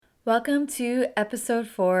Welcome to episode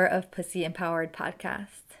 4 of Pussy Empowered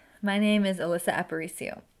Podcast. My name is Alyssa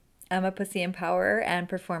Aparicio. I'm a pussy empowerer and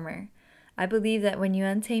performer. I believe that when you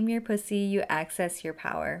untame your pussy, you access your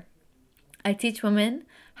power. I teach women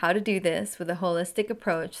how to do this with a holistic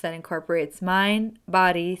approach that incorporates mind,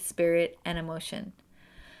 body, spirit, and emotion.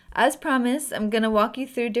 As promised, I'm going to walk you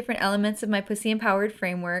through different elements of my pussy empowered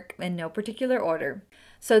framework in no particular order.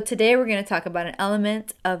 So today we're going to talk about an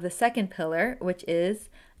element of the second pillar, which is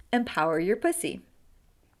empower your pussy.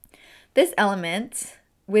 This element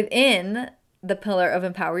within the pillar of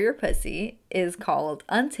empower your pussy is called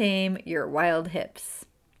untame your wild hips.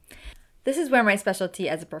 This is where my specialty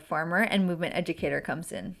as a performer and movement educator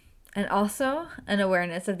comes in, and also an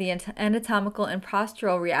awareness of the anatomical and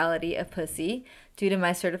postural reality of pussy due to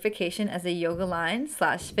my certification as a yoga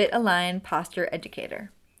line/fit align posture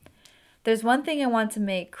educator. There's one thing I want to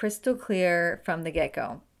make crystal clear from the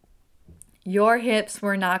get-go. Your hips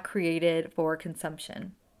were not created for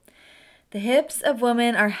consumption. The hips of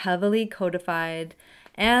women are heavily codified,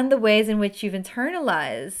 and the ways in which you've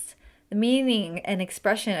internalized the meaning and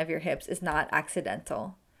expression of your hips is not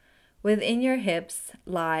accidental. Within your hips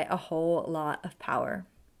lie a whole lot of power.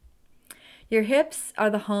 Your hips are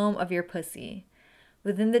the home of your pussy.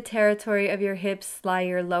 Within the territory of your hips lie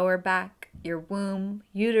your lower back, your womb,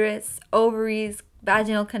 uterus, ovaries,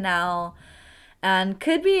 vaginal canal, and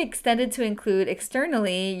could be extended to include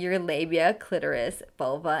externally your labia, clitoris,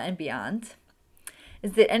 vulva, and beyond.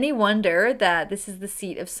 Is it any wonder that this is the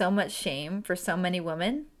seat of so much shame for so many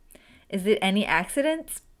women? Is it any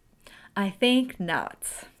accident? I think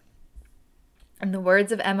not. In the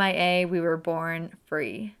words of MIA, we were born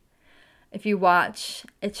free. If you watch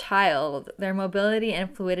a child, their mobility and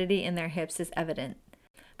fluidity in their hips is evident.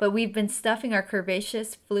 But we've been stuffing our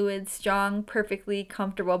curvaceous, fluid, strong, perfectly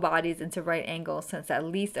comfortable bodies into right angles since at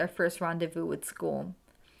least our first rendezvous with school.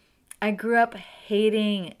 I grew up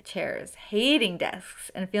hating chairs, hating desks,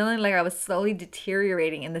 and feeling like I was slowly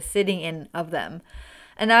deteriorating in the sitting in of them.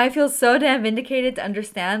 And now I feel so damn vindicated to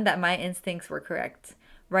understand that my instincts were correct.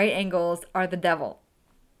 Right angles are the devil.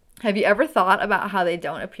 Have you ever thought about how they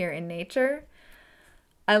don't appear in nature?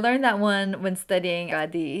 I learned that one when studying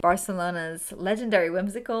the Barcelona's legendary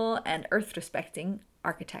whimsical and earth-respecting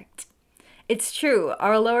architect. It's true,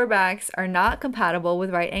 our lower backs are not compatible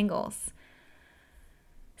with right angles.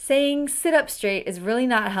 Saying sit up straight is really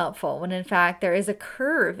not helpful when in fact there is a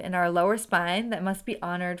curve in our lower spine that must be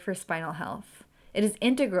honored for spinal health. It is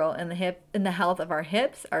integral in the health of our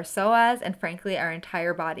hips, our psoas, and frankly our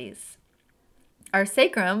entire bodies. Our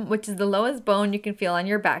sacrum, which is the lowest bone you can feel on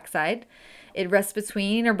your backside, it rests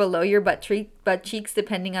between or below your butt cheeks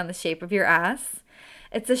depending on the shape of your ass.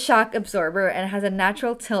 It's a shock absorber and has a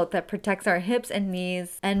natural tilt that protects our hips and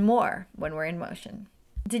knees and more when we're in motion.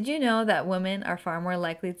 Did you know that women are far more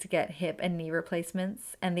likely to get hip and knee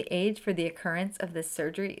replacements, and the age for the occurrence of this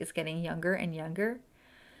surgery is getting younger and younger?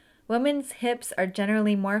 Women's hips are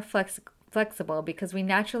generally more flexible because we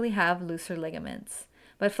naturally have looser ligaments.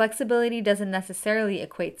 But flexibility doesn't necessarily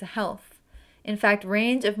equate to health. In fact,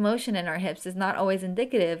 range of motion in our hips is not always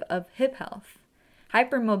indicative of hip health.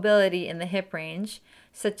 Hypermobility in the hip range,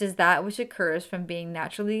 such as that which occurs from being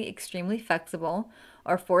naturally extremely flexible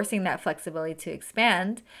or forcing that flexibility to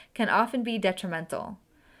expand, can often be detrimental.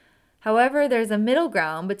 However, there's a middle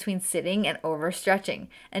ground between sitting and overstretching,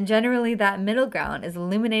 and generally that middle ground is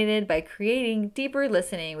illuminated by creating deeper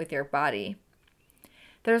listening with your body.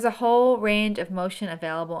 There's a whole range of motion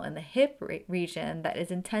available in the hip region that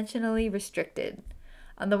is intentionally restricted.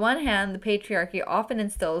 On the one hand, the patriarchy often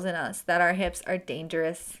instills in us that our hips are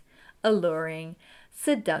dangerous, alluring,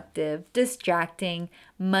 seductive, distracting,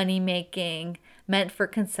 money-making, meant for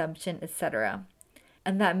consumption, etc.,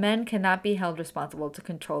 and that men cannot be held responsible to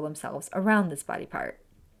control themselves around this body part.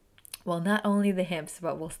 Well, not only the hips,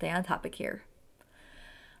 but we'll stay on topic here.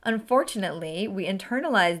 Unfortunately, we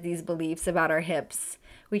internalize these beliefs about our hips.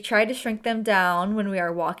 We try to shrink them down when we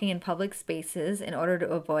are walking in public spaces in order to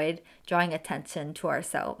avoid drawing attention to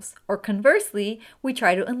ourselves. Or conversely, we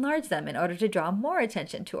try to enlarge them in order to draw more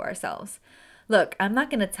attention to ourselves. Look, I'm not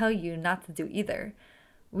going to tell you not to do either.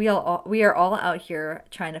 We are all out here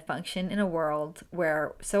trying to function in a world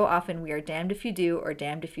where so often we are damned if you do or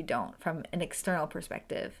damned if you don't from an external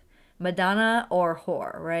perspective. Madonna or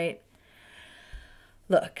whore, right?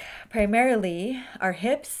 Look, primarily, our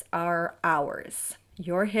hips are ours.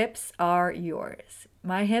 Your hips are yours.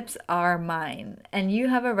 My hips are mine. And you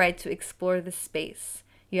have a right to explore this space.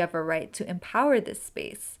 You have a right to empower this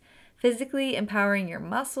space, physically empowering your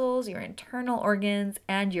muscles, your internal organs,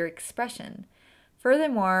 and your expression.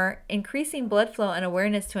 Furthermore, increasing blood flow and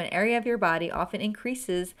awareness to an area of your body often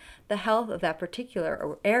increases the health of that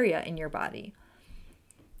particular area in your body.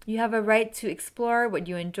 You have a right to explore what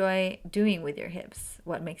you enjoy doing with your hips,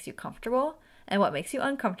 what makes you comfortable, and what makes you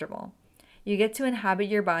uncomfortable. You get to inhabit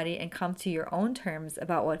your body and come to your own terms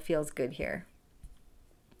about what feels good here.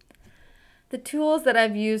 The tools that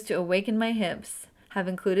I've used to awaken my hips have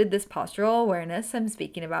included this postural awareness I'm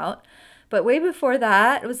speaking about, but way before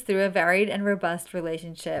that, it was through a varied and robust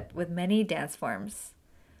relationship with many dance forms.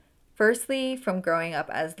 Firstly, from growing up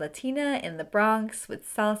as Latina in the Bronx with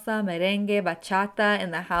salsa, merengue, bachata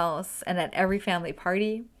in the house and at every family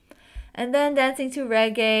party, and then dancing to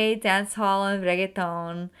reggae, dancehall, and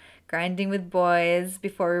reggaeton, grinding with boys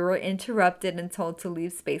before we were interrupted and told to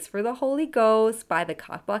leave space for the Holy Ghost by the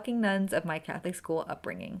cock-blocking nuns of my Catholic school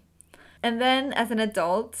upbringing. And then as an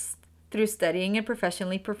adult, through studying and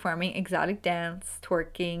professionally performing exotic dance,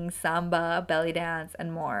 twerking, samba, belly dance,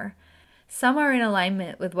 and more. Some are in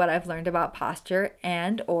alignment with what I've learned about posture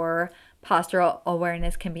and or postural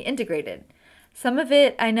awareness can be integrated. Some of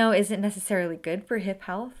it I know isn't necessarily good for hip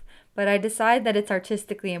health, but I decide that it's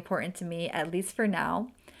artistically important to me, at least for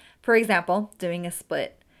now. For example, doing a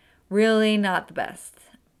split. Really not the best,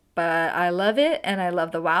 but I love it and I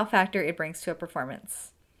love the wow factor it brings to a performance.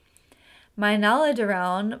 My knowledge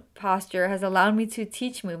around posture has allowed me to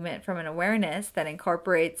teach movement from an awareness that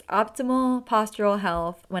incorporates optimal postural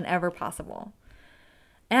health whenever possible,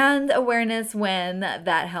 and awareness when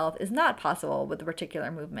that health is not possible with a particular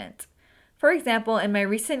movement. For example, in my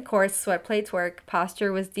recent course, Sweat Play Twerk,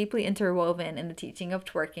 posture was deeply interwoven in the teaching of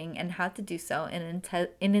twerking and how to do so in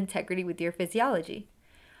integrity with your physiology.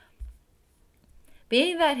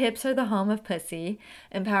 Being that hips are the home of pussy,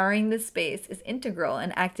 empowering this space is integral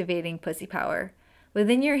in activating pussy power.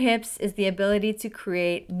 Within your hips is the ability to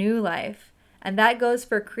create new life, and that goes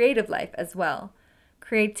for creative life as well.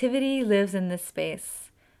 Creativity lives in this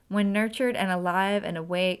space. When nurtured and alive and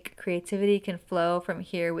awake, creativity can flow from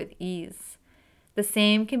here with ease. The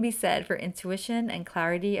same can be said for intuition and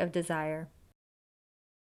clarity of desire.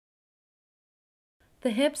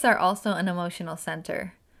 The hips are also an emotional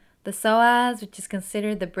center. The psoas, which is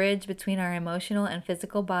considered the bridge between our emotional and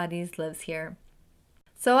physical bodies, lives here.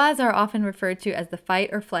 Psoas are often referred to as the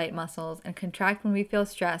fight or flight muscles and contract when we feel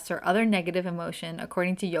stress or other negative emotion,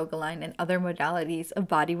 according to Yogaline and other modalities of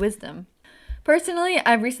body wisdom. Personally,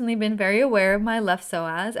 I've recently been very aware of my left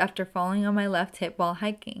psoas after falling on my left hip while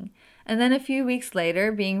hiking, and then a few weeks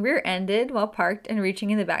later being rear-ended while parked and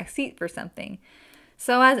reaching in the back seat for something.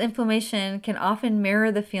 Psoas inflammation can often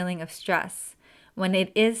mirror the feeling of stress. When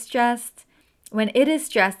it is stressed,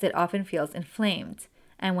 it often feels inflamed.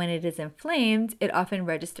 And when it is inflamed, it often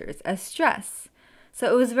registers as stress.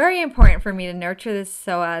 So it was very important for me to nurture this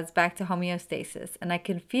psoas back to homeostasis, and I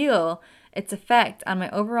could feel its effect on my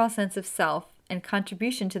overall sense of self and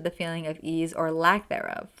contribution to the feeling of ease or lack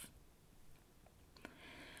thereof.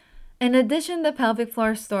 In addition, the pelvic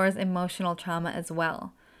floor stores emotional trauma as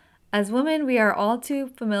well. As women, we are all too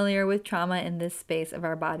familiar with trauma in this space of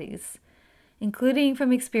our bodies, including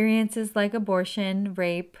from experiences like abortion,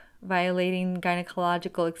 rape, violating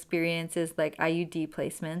gynecological experiences like IUD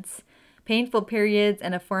placements, painful periods,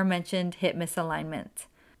 and aforementioned hip misalignment.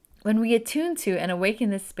 When we attune to and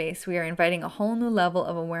awaken this space, we are inviting a whole new level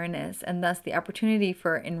of awareness and thus the opportunity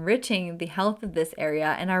for enriching the health of this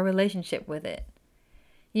area and our relationship with it.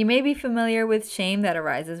 You may be familiar with shame that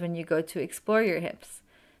arises when you go to explore your hips,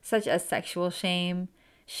 such as sexual shame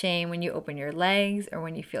when you open your legs, or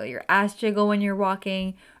when you feel your ass jiggle when you're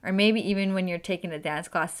walking, or maybe even when you're taking a dance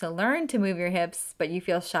class to learn to move your hips, but you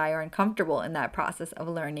feel shy or uncomfortable in that process of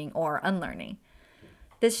learning or unlearning.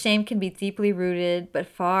 This shame can be deeply rooted, but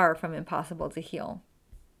far from impossible to heal.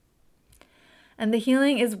 And the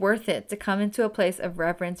healing is worth it to come into a place of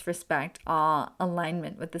reverence, respect, awe,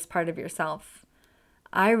 alignment with this part of yourself.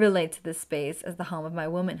 I relate to this space as the home of my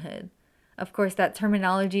womanhood. Of course, that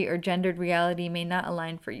terminology or gendered reality may not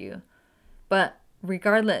align for you. But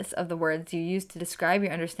regardless of the words you use to describe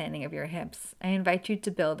your understanding of your hips, I invite you to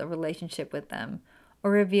build a relationship with them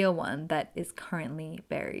or reveal one that is currently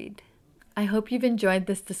buried. I hope you've enjoyed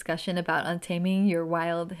this discussion about untaming your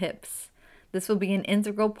wild hips. This will be an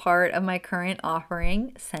integral part of my current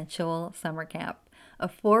offering, Sensual Summer Camp, a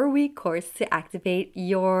 4-week course to activate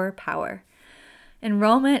your power.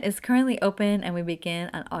 Enrollment is currently open and we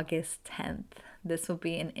begin on August 10th. This will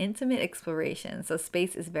be an intimate exploration, so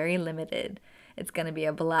space is very limited. It's going to be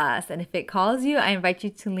a blast, and if it calls you, I invite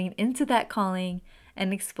you to lean into that calling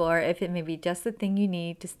and explore if it may be just the thing you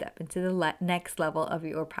need to step into the next level of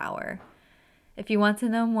your power. If you want to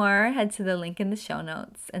know more, head to the link in the show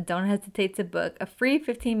notes and don't hesitate to book a free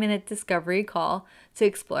 15-minute discovery call to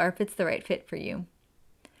explore if it's the right fit for you.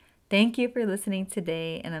 Thank you for listening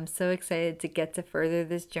today, and I'm so excited to get to further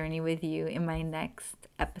this journey with you in my next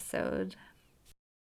episode.